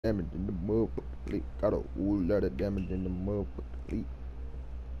damage in the motherfucker. Got a whole lot of damage in the motherfucker.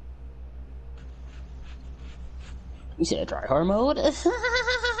 You said try hard mode? Yo,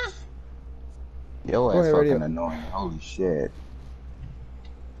 Go that's ahead, fucking radio. annoying. Holy shit.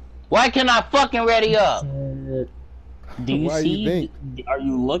 Why can't I fucking ready up? Do you Why see? you think? Are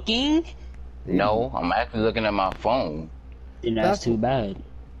you looking? No, I'm actually looking at my phone. Then that's too bad.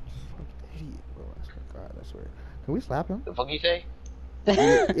 Fucking idiot, bro. I swear to God, I swear. Can we slap him? The fuck you say?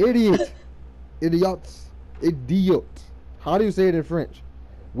 Idiot. Idiots. Idiot. How do you say it in French?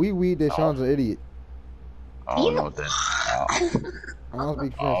 Oui, Deshaun's an idiot. I don't know what that. I don't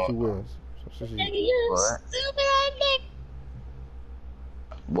speak French too well. So What?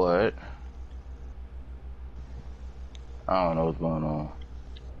 What? I don't know what's going on.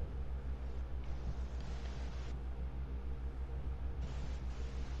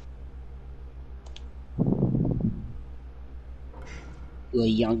 You a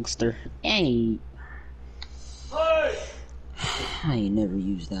youngster. Hey. I ain't never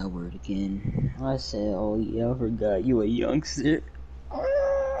used that word again. I said, oh yeah, I forgot you a youngster.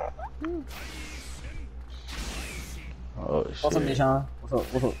 Oh shit. What's up, Deshaun?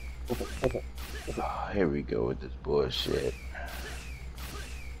 What's up? Oh, here we go with this bullshit.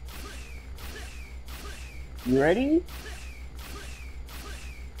 You ready?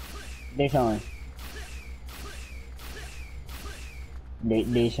 Deshaun.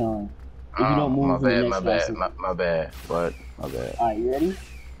 Deshaun. If you don't move my to the bad, next my bad, lesson. my bad. What? My bad. Alright, you ready?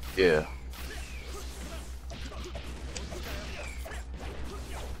 Yeah.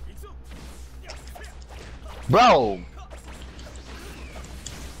 Bro!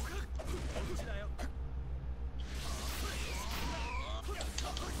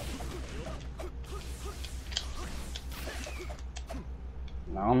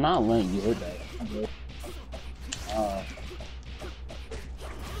 No, I'm not letting you hit that.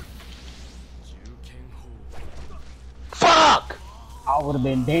 Fuck! I would have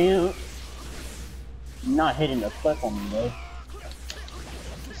been damn. You're not hitting the clip on me, bro.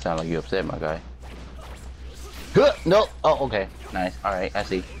 Sound like you upset, my guy. Huh, no. Oh, okay. Nice. Alright, I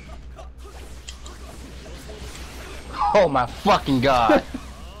see. Oh my fucking god.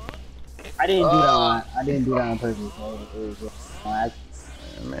 I didn't do that on purpose, bro. It was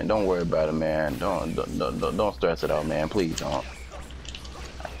Man, don't worry about it, man. Don't stress it out, man. Please don't.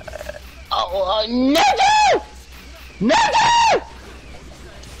 Oh, nigga! Nigga!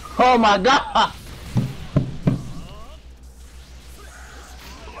 Oh my god!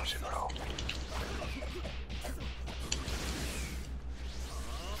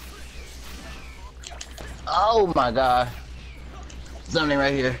 Oh my god. Something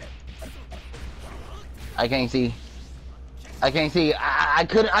right here. I can't see. I can't see. I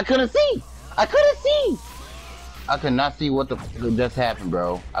couldn't see. I couldn't see. I could not see what the fuck just happened,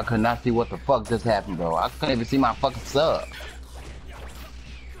 bro. I could not see what the fuck just happened, bro. I couldn't even see my fucking sub.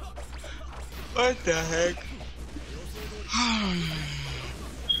 What the heck?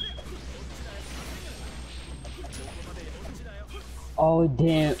 oh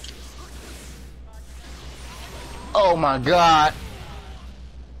damn. Oh my god.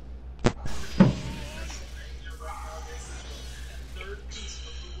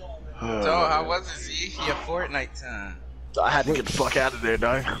 So how was it, Z? Your Fortnite time? I had to get the fuck out of there,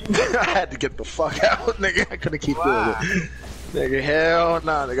 dog. I had to get the fuck out, nigga. I couldn't keep doing it. Nigga, hell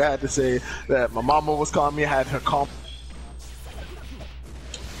nah, nigga. I had to say that my mama was calling me. I had her call.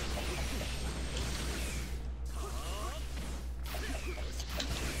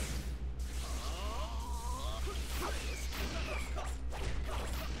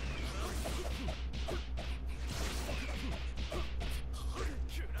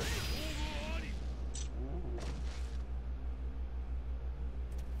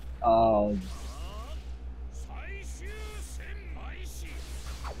 Oh.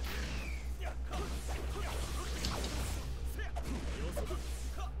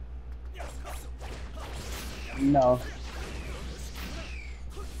 No.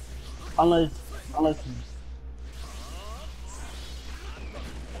 Unless.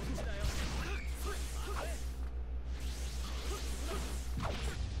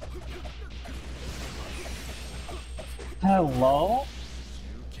 Hello?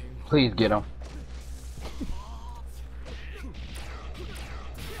 Please get him.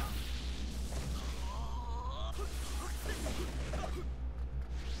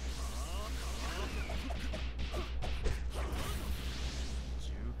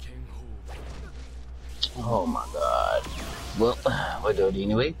 Oh my god. Well, we'll do it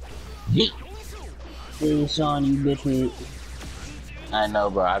anyway. Hey, Sean, you bitch me. I know,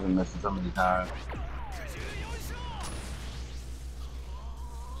 bro. I've been missing so many times.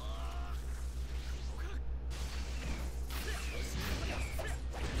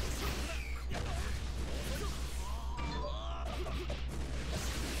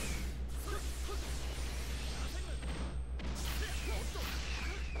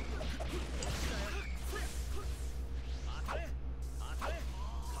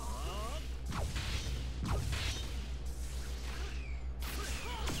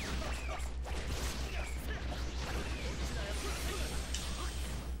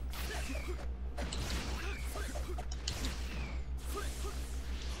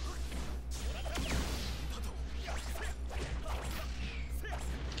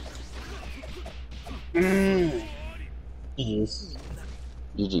 Yes.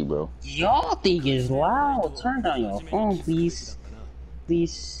 GG, bro. Y'all think it's loud. Turn down your phone, please.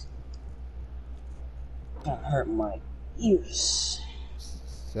 Please. That hurt my ears.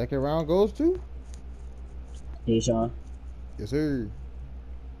 Second round goes to? Hey, Sean. Yes, sir.